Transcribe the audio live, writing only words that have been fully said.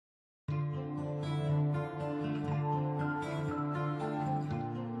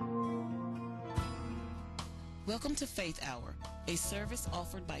Welcome to Faith Hour, a service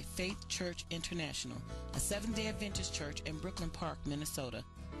offered by Faith Church International, a Seventh-day Adventist church in Brooklyn Park, Minnesota,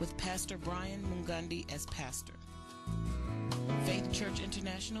 with Pastor Brian Mungandi as pastor. Faith Church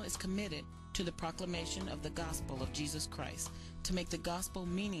International is committed to the proclamation of the gospel of Jesus Christ to make the gospel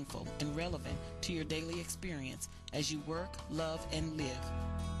meaningful and relevant to your daily experience as you work, love, and live.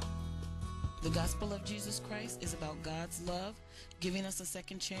 The gospel of Jesus Christ is about God's love, giving us a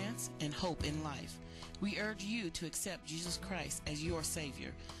second chance, and hope in life. We urge you to accept Jesus Christ as your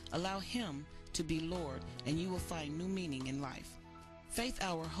Savior. Allow Him to be Lord, and you will find new meaning in life. Faith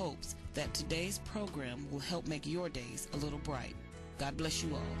Hour hopes that today's program will help make your days a little bright. God bless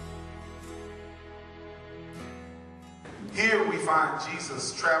you all. Here we find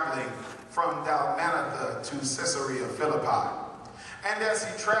Jesus traveling from Dalmanutha to Caesarea Philippi. And as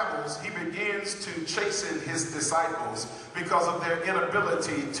he travels, he begins to chasten his disciples because of their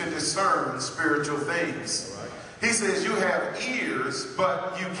inability to discern spiritual things. Right. He says, you have ears,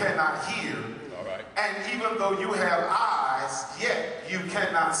 but you cannot hear. All right. And even though you have eyes, yet you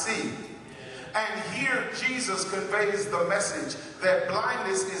cannot see. And here Jesus conveys the message that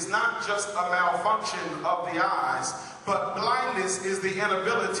blindness is not just a malfunction of the eyes, but blindness is the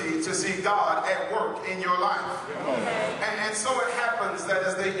inability to see God at work in your life. And so it happens that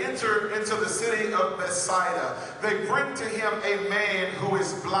as they enter into the city of Bethsaida, they bring to him a man who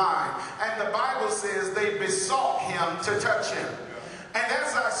is blind. And the Bible says they besought him to touch him. And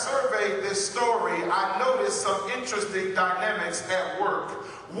as I surveyed this story, I noticed some interesting dynamics at work.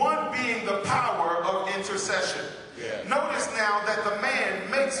 One being the power of intercession. Yeah. Notice now that the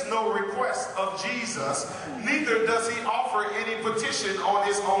man makes no request of Jesus, neither does he offer any petition on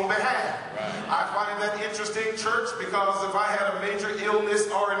his own behalf. Right. I find that interesting, church, because if I had a major illness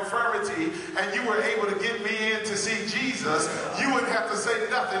or infirmity and you were able to get me in to see Jesus, you wouldn't have to say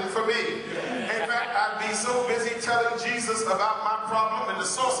nothing for me. In fact, I'd be so busy telling Jesus about my problem and the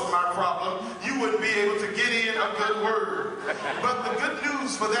source of my problem, you wouldn't be able to get in a good word. But the good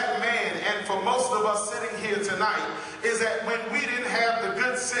news for that man and for most of us sitting here tonight is that when we didn't have the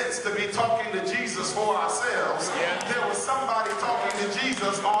good sense to be talking to Jesus for ourselves, there was somebody talking to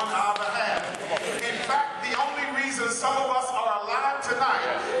Jesus on our behalf. In fact, the only reason some of us are alive tonight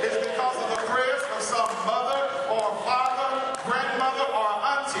is because of the prayers of some mother or father, grandmother or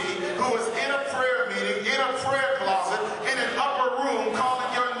auntie who was in a prayer meeting, in a prayer closet, in an upper room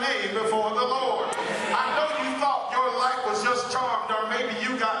calling your name before the Lord. I know you thought your life was just charmed, or maybe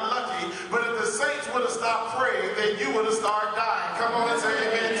you got lucky, but if the saints would have stopped praying, then you would have started dying. Come on and say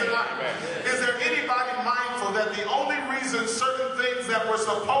amen tonight. Is there anybody mindful that the only reason certain things that were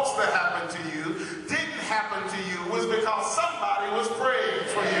supposed to happen to you didn't happen to you was because somebody was praying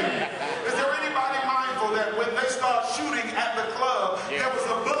for you? Is there anybody mindful that when they start shooting at the club, there was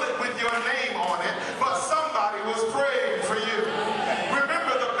a bullet with your name on it, but somebody was praying for you?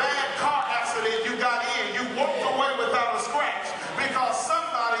 Remember the bad car accident you got in, you walked away without a scratch because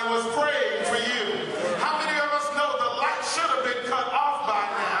somebody was praying for you. How many of us know the light should have been cut off by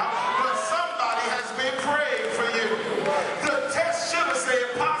now, but somebody has been praying for you? The test should have said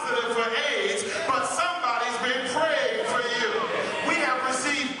positive for AIDS, but somebody's been praying for you. We have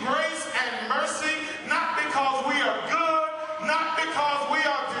received grace and mercy not because we are good, not because we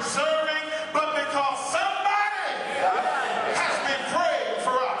are deserving, but because somebody has been praying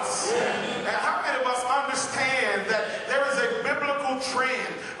for us. And how many of us understand that there is a biblical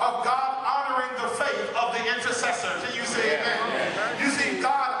trend of God honoring the faith of the intercessor? Can you say amen? You see,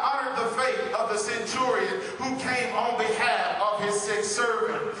 God honored the faith of the centurion who came on behalf of his sick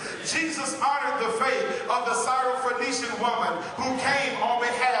servant. Jesus honored the faith of the Syrophoenician woman who came on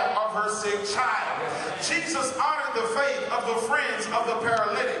behalf of her sick child. Jesus honored the faith of the friends of the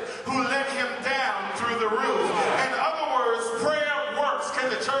paralytic who let him down through the roof. In other words, prayer works. Can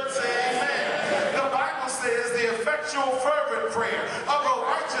the church say amen? The Bible says the effectual fervent prayer of a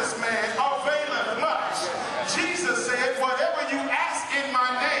righteous man availeth much. Jesus said, whatever you ask in my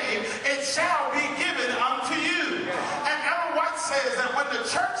name, it shall be given unto you. And Ellen White says that when the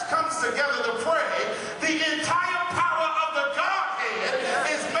church comes together to pray, the entire power of the Godhead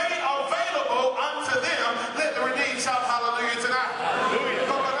is made available unto them. Let the redeemed shout hallelujah tonight. Hallelujah.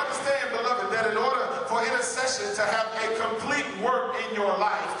 But understand, beloved, that in order for intercession to have a complete work in your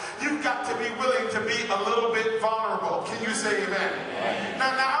life, you've got to be willing to be a little bit vulnerable. Can you say amen?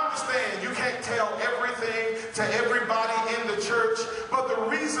 Now understand, you can't tell everything to everybody in the church, but the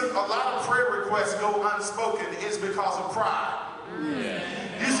reason a lot of prayer requests go unspoken is because of pride.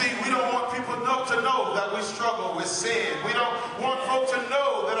 You see, we don't want people to know that we struggle with sin. We don't want folk to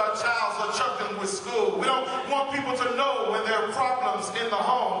know that our childs are struggling with school. We don't want people to know when there are problems in the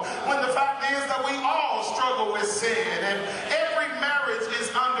home, when the fact is that we all struggle with sin, and every marriage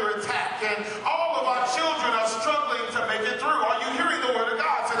is under attack, and all of our children are struggling to make it through. Are you hearing the word of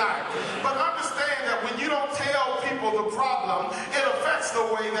God tonight? But understand that when you don't tell people the problem, it affects the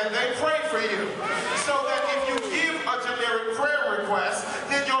way that they pray for you. So that if you give a generic prayer request,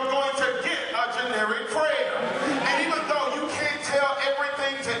 then you're going to get a generic prayer. And even though you can't tell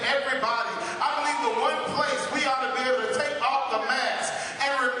everything to everybody, I believe the one place we ought to be able to take off the mask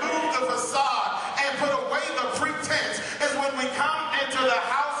and remove the facade and put away the pretense is when we come into the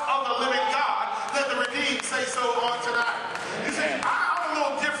house of the living God. Let the redeemed say so on tonight. You see, I'm a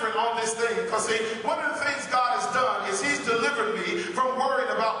little different on this thing, because see, one of the things God has done is he's delivered me from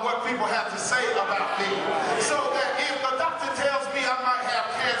worrying about what people have to say about me. So that if the doctor tells me I might have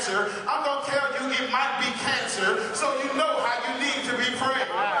cancer, I'm going to tell you it might be cancer, so you know how you need to be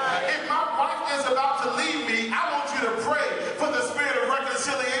praying. If my wife is about to leave me, I want you to pray for the spirit of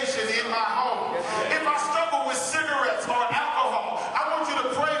reconciliation in my home. If I struggle with cigarettes or alcohol, I want you to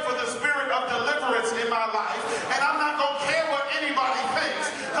pray for the spirit of deliverance in my life. And I'm not going to care what anybody thinks,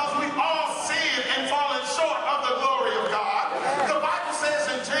 because we've all sinned and fallen short of the glory of God. The Bible says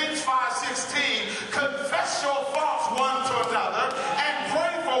in James 5:16, confess your faults one to another and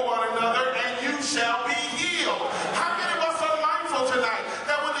pray for one another, and you shall be healed. How many of us are mindful tonight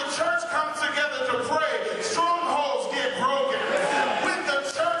that when the church comes together to pray, strongholds get broken? When the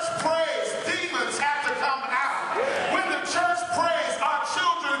church prays, demons have to come out. When the church prays, our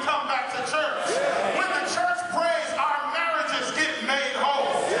children come back to church. When the church prays, our marriages get made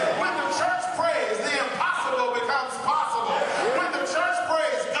whole. When the church prays, the impossible becomes possible. When the church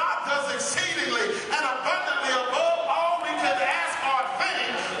prays, God does exceedingly and abundantly above all we can ask or think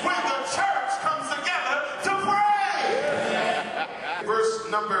when the church comes together to pray. Verse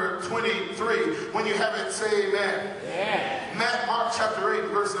number 23. When you have it, say amen. Mark chapter 8,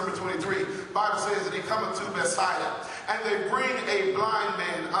 verse number 23. Bible says that he cometh to Bethsaida, and they bring a blind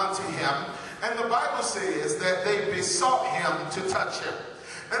man unto him. And the Bible says that they besought him to touch him.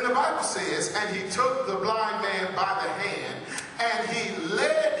 And the Bible says, and he took the blind man by the hand, and he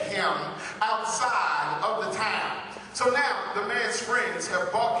led him outside of the town. So now the man's friends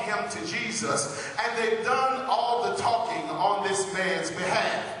have brought him to Jesus, and they've done all the talking on this man's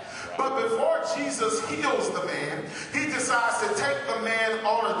behalf. But before Jesus heals the man, he decides to take the man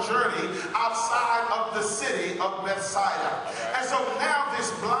on a journey outside of the city of Bethsaida. And so now this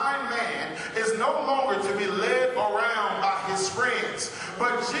blind man is no longer to be led around by his friends.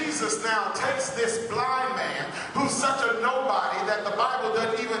 But Jesus now takes this blind man, who's such a nobody that the Bible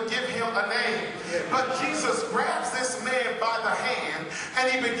doesn't even give him a name. But Jesus grabs this man by the hand,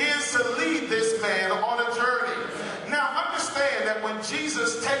 and he begins to lead this man on a journey. Now understand that when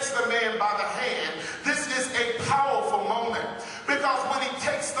Jesus takes the man by the hand, this is a powerful moment, because when he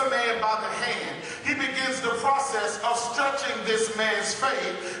takes the man by the hand, he begins the process of stretching this man's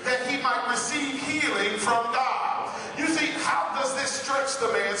faith that he might receive healing from God. You see, how does this stretch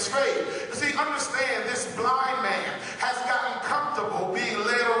the man's faith? You see, understand, this blind man has gotten comfortable being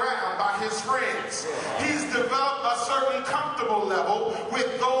led around by his friends. He's developed a certain comfortable level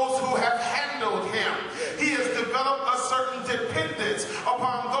with those who have handled him. He has developed a certain dependence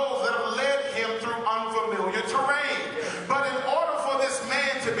upon those that have led him through unfamiliar terrain. But in order for this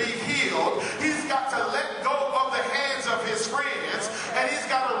man to be healed, he's got to let go of the hands of his friends, and he's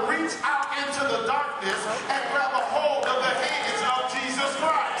got to reach out into the darkness and grab a hold of the hands of Jesus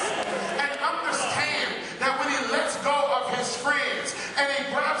Christ. And understand that when he lets go of his friends and he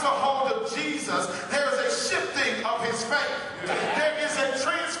grabs a hold of Jesus, there is a shifting of his faith. There is a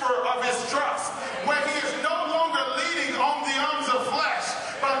transfer of his trust, where he is no longer leaning on the arms of flesh,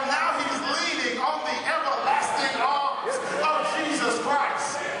 but now he's leaning on the everlasting arms of Jesus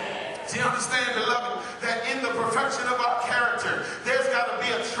Christ. Do you understand, beloved, that in the perfection of our character, there's got to be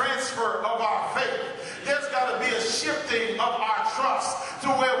a transfer of our faith. There's got to be a shifting of our trust to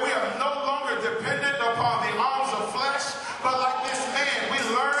where we are no longer dependent upon the arms of flesh, but like this man, we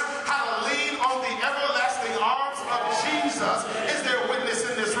learn how to lean on the everlasting arms of Jesus. Is there a witness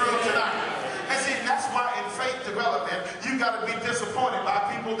in this room tonight? And see, that's why in faith development, you got to be disappointed by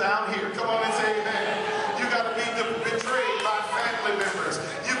people down here. Come on and say amen. You got to be betrayed by family members.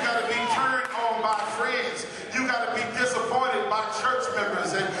 You got to be turned on by friends. You got to be disappointed by church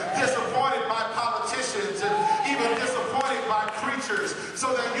members, and disappointed by politicians, and even disappointed by preachers,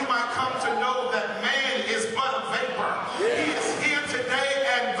 so that you might come to know that man is but a vapor. He is here today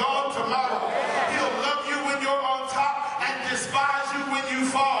and gone tomorrow. He'll love you when you're on top and despise you when you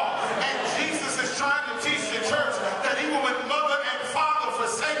fall. And Jesus is trying to teach the church that even when mother and father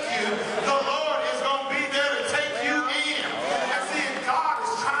forsake you, the Lord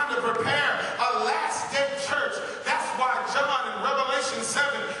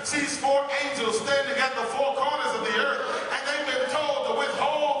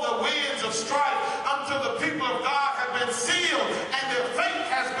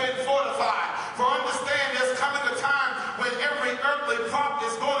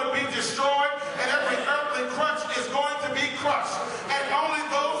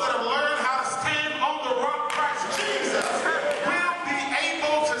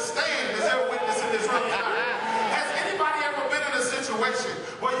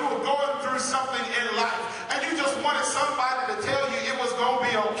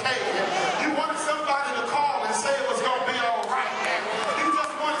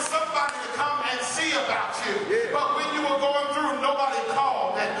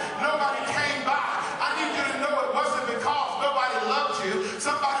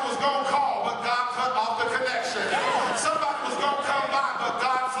going to call, but God cut off the connection. Somebody was going to come by, but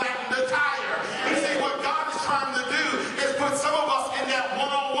God flattened the tire. You see, what God is trying to do is put some of us in that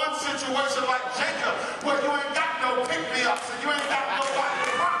one-on-one situation like Jacob, where you ain't got no pick-me-ups and you ain't got nobody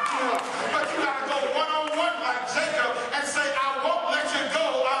to prop you up. But you got to go one-on-one like Jacob and say, I won't let you go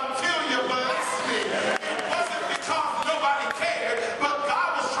until you bless me. It wasn't because nobody cared, but God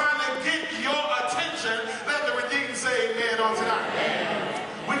was trying to get your attention. Let the redeemed say amen on tonight.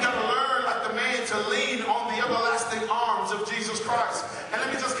 We got to learn like the man to lean on the everlasting arms of Jesus Christ. And let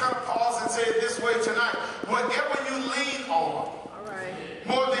me just kind of pause and say it this way tonight. Whatever you lean on,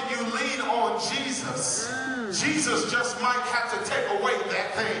 more than you lean on Jesus, Jesus just might have to take away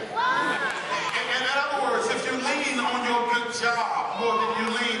that thing. And in other words, if you lean on your good job more than you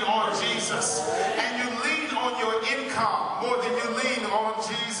lean on Jesus, and you lean on your income more than you lean on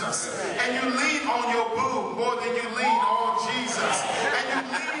Jesus, and you lean on your boo more than you lean on Jesus, and you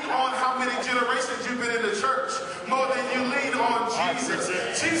lean on how many generations you've been in the church more than you lean on Jesus,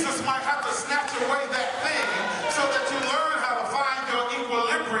 Jesus might have to snatch away that thing so that you learn how to find your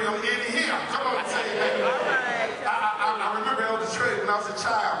equilibrium in Him. Come on, say amen. I remember Elder Trey when I was a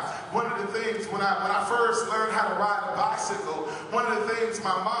child. One of the things when I first learned how to ride a bicycle, one of the things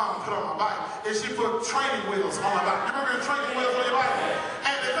my mom put on my bike is she put training wheels on my bike. You remember the training wheels on your bike?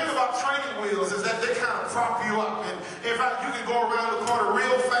 And the thing about training wheels is that they kind of prop you up. And in fact, you can go around the corner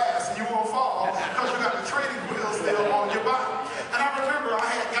real fast and you won't fall because you got the training wheels still on your bike. And I remember I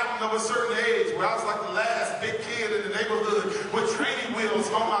had gotten of a certain age where I was like the last big kid in the neighborhood with training wheels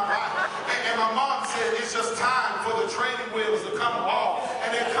on my bike. And my mom said it's just time for the training wheels to come off.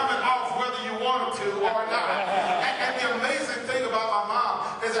 And they're coming off whether you want them to or not. And the amazing thing about my mom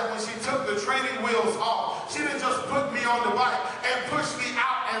is that when she took the training wheels off, she didn't just put me on the bike and push me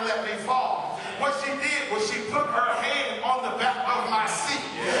out and let me fall. What she did was she put her hand on the back of my seat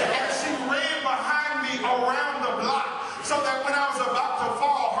and she ran behind me around the block so that when I was about to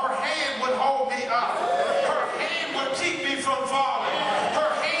fall, her hand would hold me up. Her hand would keep me from falling.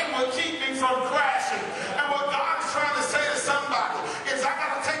 Her hand would keep me from crashing. And what God's trying to say to somebody is I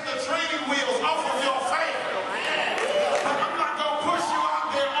got to take the training wheels off of your faith. I'm not going to push you out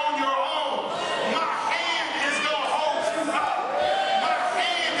there on your own. My hand is going to hold you up. My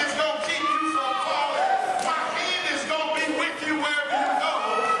hand is going to keep you from falling. My hand is going to be with you wherever you go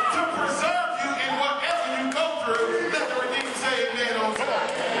to preserve you in whatever you go through. Let the redeemed say amen on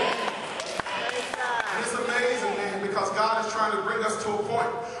tonight. It's amazing, man, because God is trying to bring us to a point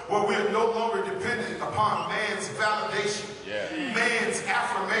where we are no longer dependent upon man's validation, man's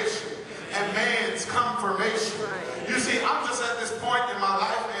affirmation, and man's confirmation. You see, I'm just at this point in my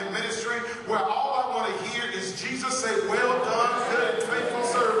life and ministry where all I want to hear is Jesus say, well done, good and faithful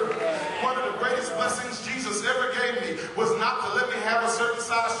servant. One of the greatest blessings Jesus ever gave me was not to let me have a certain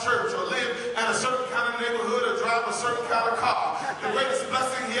size church or live in a certain kind of neighborhood or drive a certain kind of car. The greatest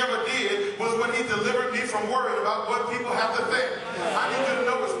blessing He ever did was when He delivered me from worrying about what people have to think. I need you to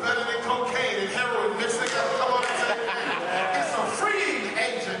know it's better than cocaine and heroin mixed together. Come on and say amen. It's a freeing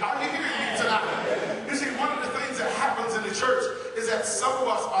agent. Are you hearing me tonight? You see, one of the things that happens in the church is that some of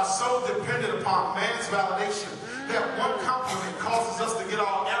us are so dependent upon man's validation that one compliment causes us to get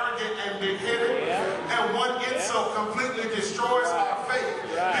all arrogant and big-headed, and one insult completely destroys our faith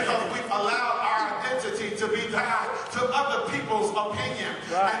because we've allowed our identity to be tied to other people's opinion.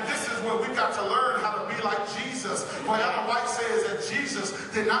 And this is where we've got to learn how to be like Jesus. For Ellen White says that Jesus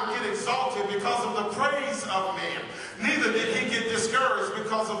did not get exalted because of the praise of men. Neither did He get discouraged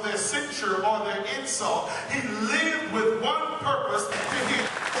because of their censure or their insult. He lived with one purpose to hear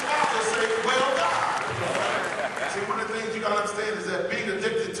the Father say, well done. See, one of the things you got to understand is that being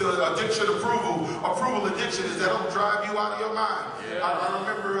addicted to addiction approval addiction is that it'll drive you out of your mind. I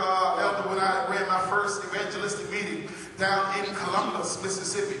remember, Elder, when I ran my first evangelistic meeting down in Columbus,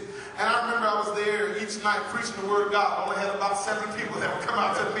 Mississippi. And I remember I was there each night preaching the Word of God. I only had about 7 people that would come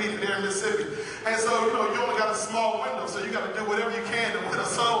out to the meeting there in Mississippi. And so, you know, you only got a small window, so you got to do whatever you can to win a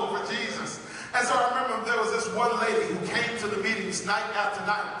soul for Jesus. And so I remember there was this one lady who came to the meetings night after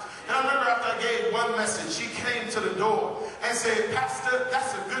night. And I remember after I gave one message, she came to the door and said, Pastor,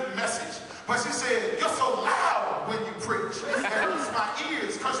 that's a good message. But she said, you're so loud when you preach. It hurts my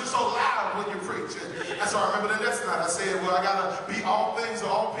ears because you're so loud when you preach. And so I remember the next night I said, well, I got to be all things to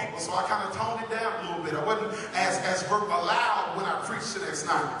all people. So I kind of toned it down a little bit. I wasn't as loud when I preached the next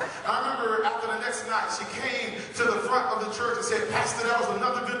night. And I remember after the next night, she came to the front of the church and said, Pastor, that was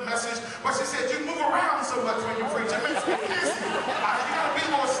another good message. But she said, you move around so much when you preach. It makes me busy. You got to be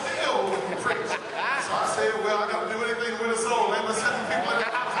more still when you preach. So I said, well, I got to do anything with a soul. Ain't but 7 people in the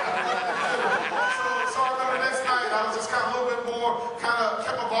house. So I remember the next night, I was just kind of a little bit more, kind of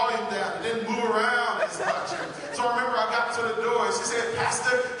kept my volume and she said,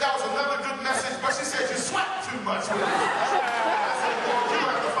 Pastor, that was another good message, but she said you sweat too much with it. I said, Lord, you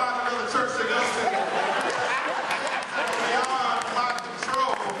have to find another church to go to. Beyond my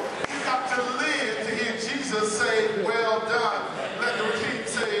control. You got to live to hear Jesus say, well done. Let the redeemed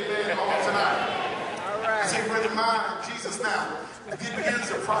say amen all tonight. All right. See, we're in mind, Jesus now. He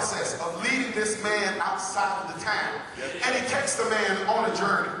begins the process of leading this man outside of the town. And he takes the man on a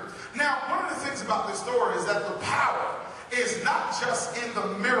journey. Now, one of the things about this story is that the power is not just in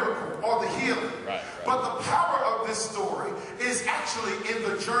the miracle or the healing, but the power of this story is actually in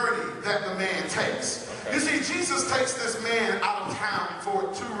the journey that the man takes. You see, Jesus takes this man out of town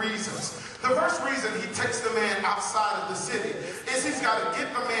for two reasons. The first reason he takes the man outside of the city is he's got to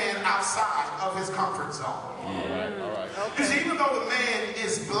get the man outside of his comfort zone. All right. You see, even though the man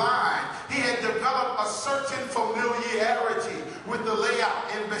is blind, he had developed a certain familiarity with the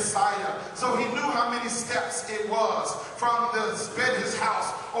layout in Bethsaida. So he knew how many steps it was from his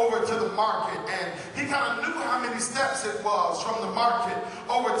house over to the market. And he kind of knew how many steps it was from the market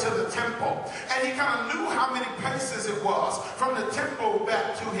over to the temple. And he kind of knew how many paces it was from the temple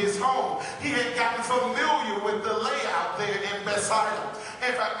back to his home. He had gotten familiar with the layout there in Bethsaida.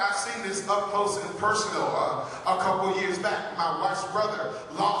 In fact, I've seen this up close and personal a couple of years back. My wife's brother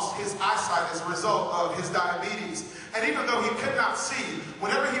lost his eyesight as a result of his diabetes. And even though he could not see,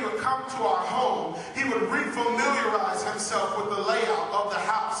 whenever he would come to our home, he would refamiliarize himself with the layout of the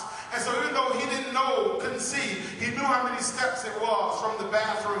house. And so even though he couldn't see, he knew how many steps it was from the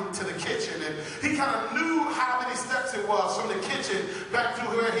bathroom to the kitchen. And he kind of knew how many steps it was from the kitchen back to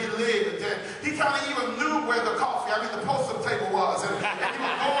where he lived. And he kind of even knew where the the postal table was. And he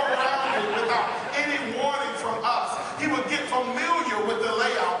would go around it without any warning from us. He would get familiar with the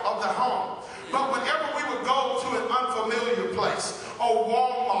layout of the home. But whenever we would go to an unfamiliar place, or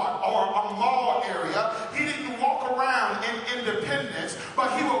Walmart, or a mall area, he didn't walk around in independence,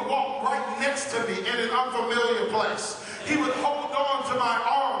 but he would walk right next to me in an unfamiliar place. He would hold on to my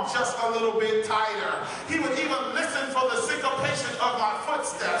arm just a little bit tighter. He would even listen for the syncopation of my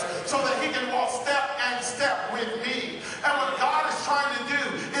footsteps so that he can walk step and step with me. And what God is trying to do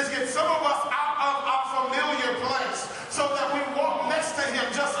is get some of us out of our familiar place so that we walk next to him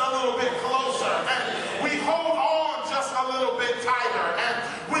just a little bit closer. And we hold on just a little bit tighter. And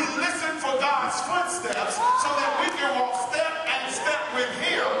we listen for God's footsteps so that we can walk step and step with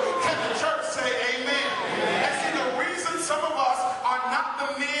him. Can the church say amen? And see, the reason some of us are not the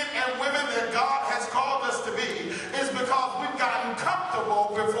men and women that God has called us to be is because we've gotten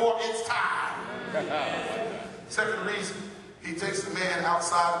comfortable before it's time. Second reason he takes the man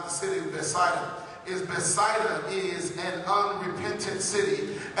outside of the city of Bethsaida is Bethsaida is an unrepentant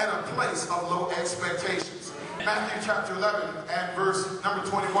city and a place of low expectations. Matthew chapter 11 and verse number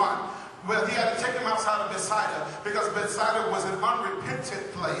 21. Well, he had to take him outside of Bethsaida because Bethsaida was an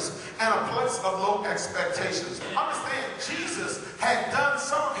unrepentant place and a place of low expectations. Understand, Jesus had done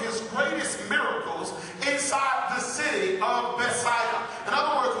some of his greatest miracles inside the city of Bethsaida. In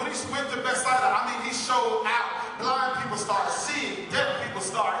other words, when he went to Bethsaida, he showed out. Blind people start seeing, deaf people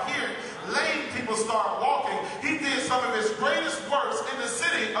start hearing, lame people start walking. He did some of his greatest works in the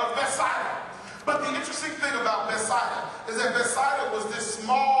city of Bethsaida. But the interesting thing about Bethsaida is that Bethsaida was this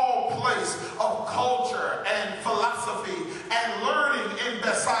small place of culture and philosophy and learning in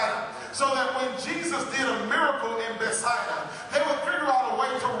Bethsaida. So that when Jesus did a miracle in Bethsaida, they would figure out a way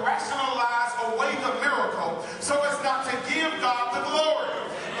to rationalize away the miracle so as not to give God the glory.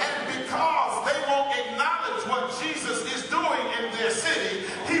 And because they won't acknowledge what Jesus is doing in their city,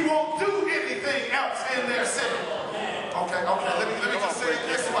 he won't do anything else in their city. Okay, let me just say it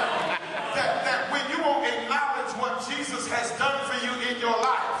this way. That when you won't acknowledge what Jesus has done for you in your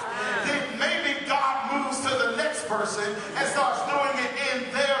life, then maybe God moves to the next person and starts doing it in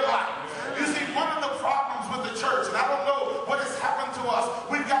their life. You see, one of the problems with the church, and I don't know what has happened to us,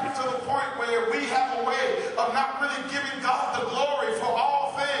 we've gotten to the point where we have a way of not really giving God the glory for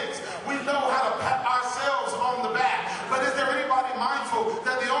all things. We know how to pat ourselves on the back. But is there anybody mindful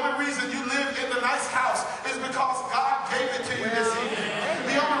that the only reason you live in the nice house is because God gave it to you this evening?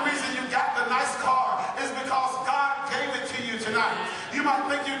 The only reason you got the nice car is because God gave it to you tonight. You might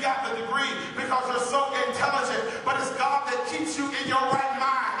think you got the degree because you're so intelligent, but it's God that keeps you in your right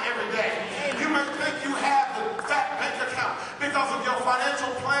mind every day. You may think you have the fat bank account because of your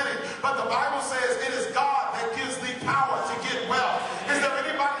financial planning, but the Bible says it is God that gives the power to get wealth. Is there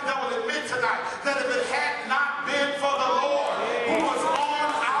anybody that will admit tonight that if it had not been for the Lord who was on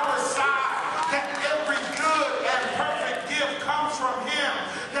our side, that every good and perfect gift comes from him,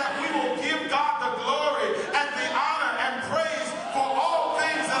 that we will give God the glory and the honor and praise for all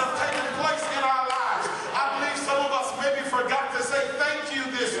things that have taken place in our lives? I believe some of us maybe forgot to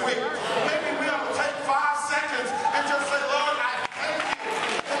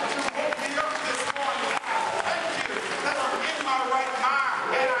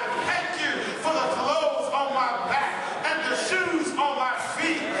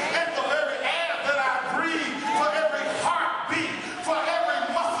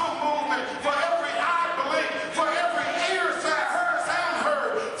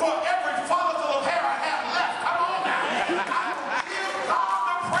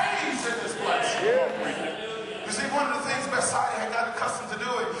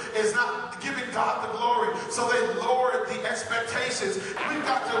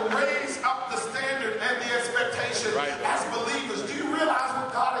got to raise up the standard and the expectation as believers. Do you realize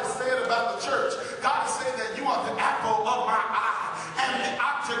what God has said about the church? God has said that you are the apple of my eye and the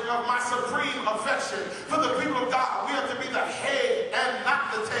object of my supreme affection. For the people of God, we are to be the head and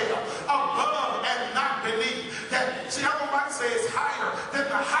not the tail, above and not beneath. That Ellen White says higher than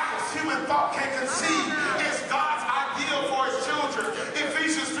the highest human thought can conceive is God's ideal for his children.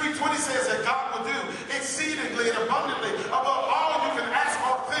 Ephesians 3:20 says that God will do exceedingly and abundantly above all you can ask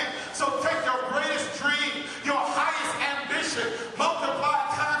or think. So take your greatest dream, your highest ambition, multiply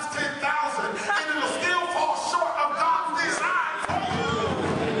it times 10,000, and it will still fall short of God's design for you.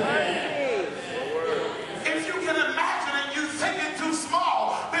 If you can imagine it, you think it too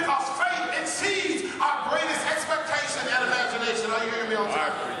small, because faith exceeds our greatest expectation and imagination. Are you hearing me on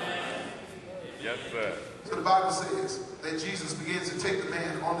time? Yes, sir. So the Bible says that Jesus begins to take the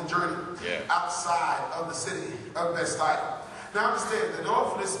man on the journey outside of the city of Bethsaida. Now understand that in order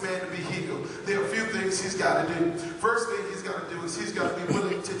for this man to be healed, there are a few things he's got to do. First thing he's got to do is he's got to be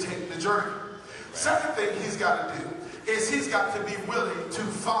willing to take the journey. Second thing he's got to do is he's got to be willing to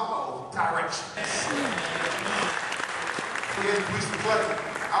follow directions. We used to play.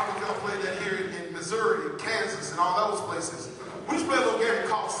 I was going to play that here in Missouri, Kansas, and all those places. We used to play a little game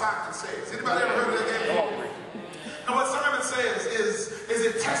called Simon Says. Anybody ever heard of that game before? And what Simon Says is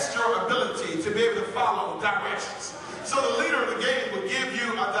it tests your ability to be able to follow directions. So the leader of the game would give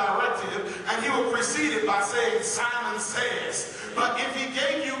you a directive, and he would precede it by saying, Simon Says. But if he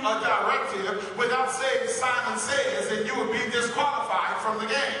gave you a directive without saying Simon Says, then you would be disqualified from the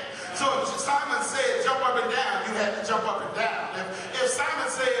game. So if Simon said jump up and down, you had to jump up and down. If Simon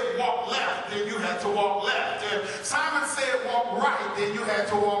said walk left, then you had to walk left. If Simon said walk right, then you had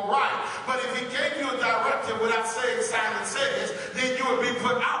to walk right. But if he gave you a directive without saying Simon Says, then you would be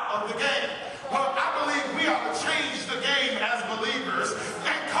put out of the game. Well, I believe we ought to change the game as believers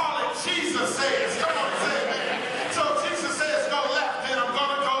and call it Jesus Says. Come on, say amen. So Jesus says go left, then I'm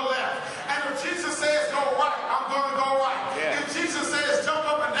going to go left. And if Jesus says go right, I'm going to go right. If Jesus says jump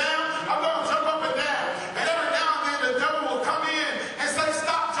up and down, I'm going to jump up and down. And every now and then the devil will come in and say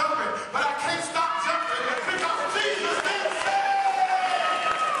stop jumping. But I can't stop jumping because Jesus did say.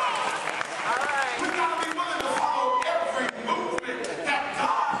 All right. We've got to be willing to follow every movement that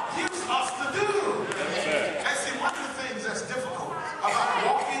God gives us to do. And see, one of the things that's difficult about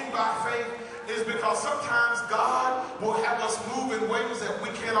walking by faith is because sometimes God will have us move in ways that we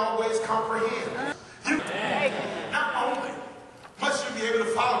can't always comprehend. Not only must you be able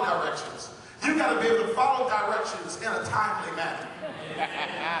to follow directions, you got to be able to follow directions in a timely manner.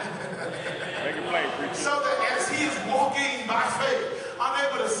 Make it plain, preacher. So that as he is walking by faith,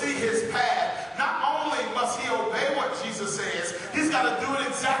 unable to see his path, not only must he obey what Jesus says, he's got to do it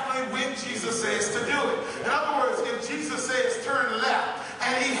exactly when Jesus says to do it. In other words, if Jesus says turn left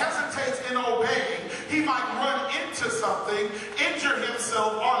and he hesitates in obeying, he might run into something, injure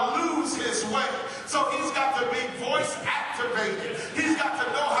himself, or lose his way. So he's got to be voice activated. He's got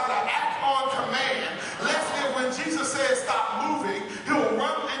to know how to act on command, lest if when Jesus says stop moving, he'll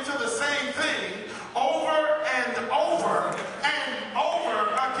run into the same thing over and over and over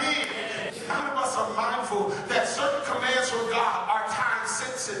again. How many of us are mindful that certain commands from God are time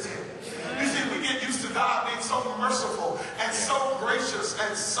sensitive? You see, we get used to God being so merciful and so gracious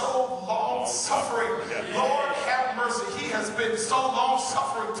and so long-suffering. Lord, have mercy. He has been so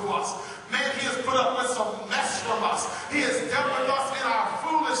long-suffering to us. Man, he has put up with some mess from us. He has dealt with us in our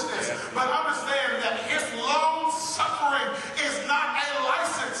foolishness. But understand that his long-suffering is not a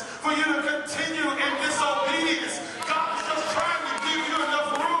license for you to continue in disobedience. God is just trying to give you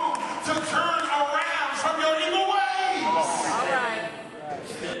enough room to turn around from your evil ways. All right.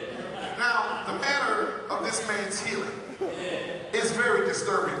 Now, the manner of this man's healing is very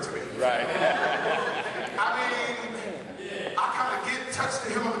disturbing to me. Right. I mean, I kind of get touched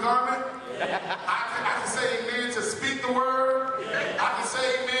the hem of the garment. I can say amen to speak the word. I can say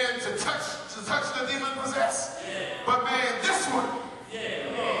amen to touch the demon possessed. But man, this one,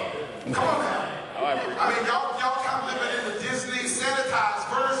 come on now. I mean, y'all kind of living in the Disney sanitized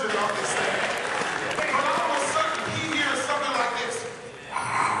version of this thing. But all of a sudden, he hears something like this.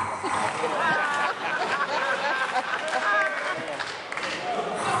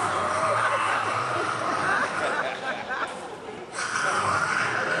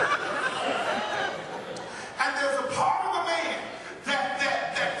 And there's a part of the man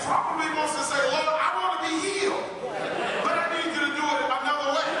that probably wants to say, Lord, I want to be healed, but I need you to do it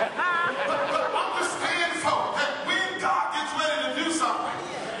another way. But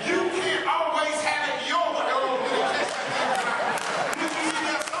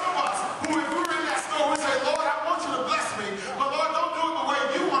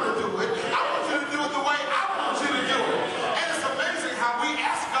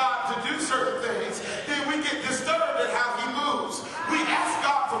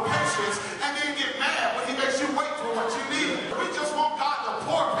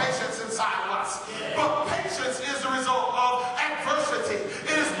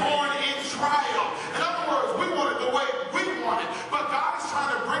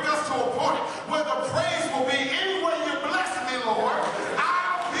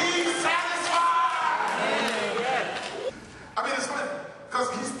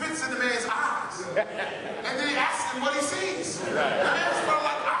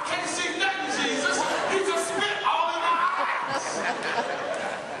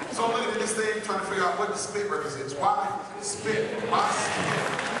this thing trying to figure out what the spit represents. Why spit? Why spit?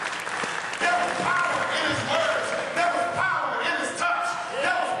 There was power in his words. There was power in his touch.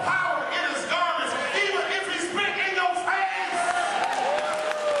 There was power in his garments. Even if he spit in your face.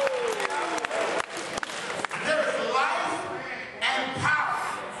 There is life and power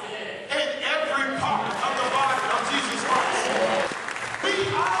in every part of the body of Jesus Christ. We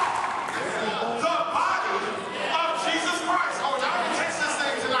are the body of Jesus Christ. Oh, y'all can catch this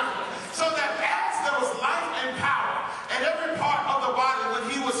thing tonight. So that as there was life and power in every part of the body when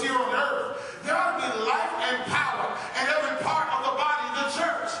he was here on earth, there ought to be life and power in every part of the body, the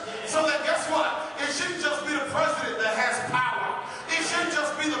church. So that guess what? It shouldn't just be the president that has power. It shouldn't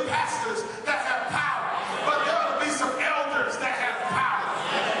just be the pastors that have power. But there ought to be some elders that have power.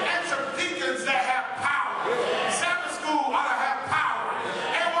 And some deacons that have power. Sabbath school ought to have power.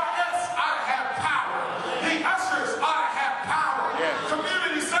 NYS ought to have power. The ushers ought to have power.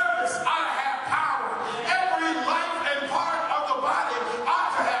 Community service ought to have power. Every life and part of the body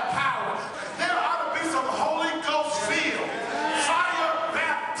ought to have power. There ought to be some Holy Ghost filled, fire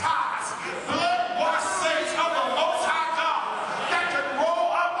baptized, blood washed saints of the Most High God that can roll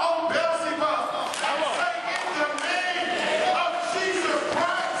up on Beelzebub and say, in the name of Jesus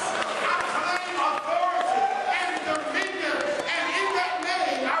Christ, I claim authority and dominion, and in that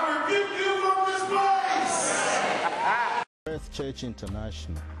name I rebuke you from this place. First Church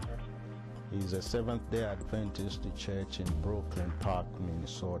International is a Seventh-day Adventist church in Brooklyn Park,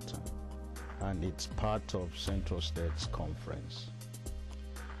 Minnesota, and it's part of Central States Conference.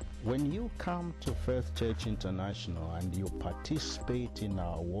 When you come to First Church International and you participate in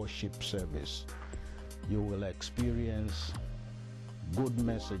our worship service, you will experience good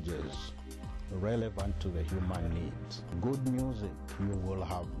messages relevant to the human needs, good music, you will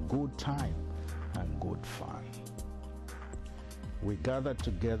have good time and good fun. We gather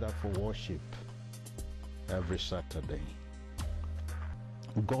together for worship every Saturday.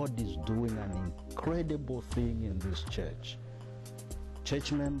 God is doing an incredible thing in this church.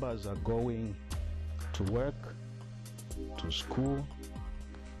 Church members are going to work, to school,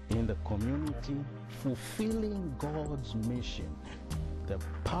 in the community, fulfilling God's mission. The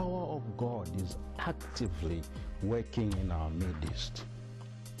power of God is actively working in our midst.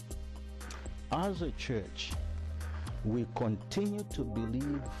 As a church, we continue to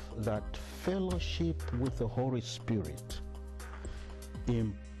believe that fellowship with the Holy Spirit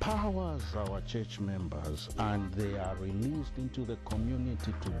empowers our church members and they are released into the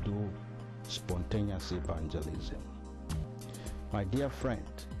community to do spontaneous evangelism. My dear friend,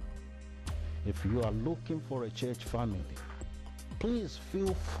 if you are looking for a church family, please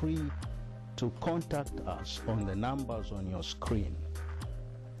feel free to contact us on the numbers on your screen.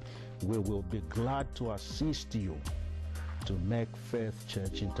 We will be glad to assist you to make Faith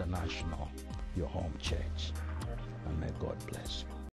Church International your home church. And may God bless you.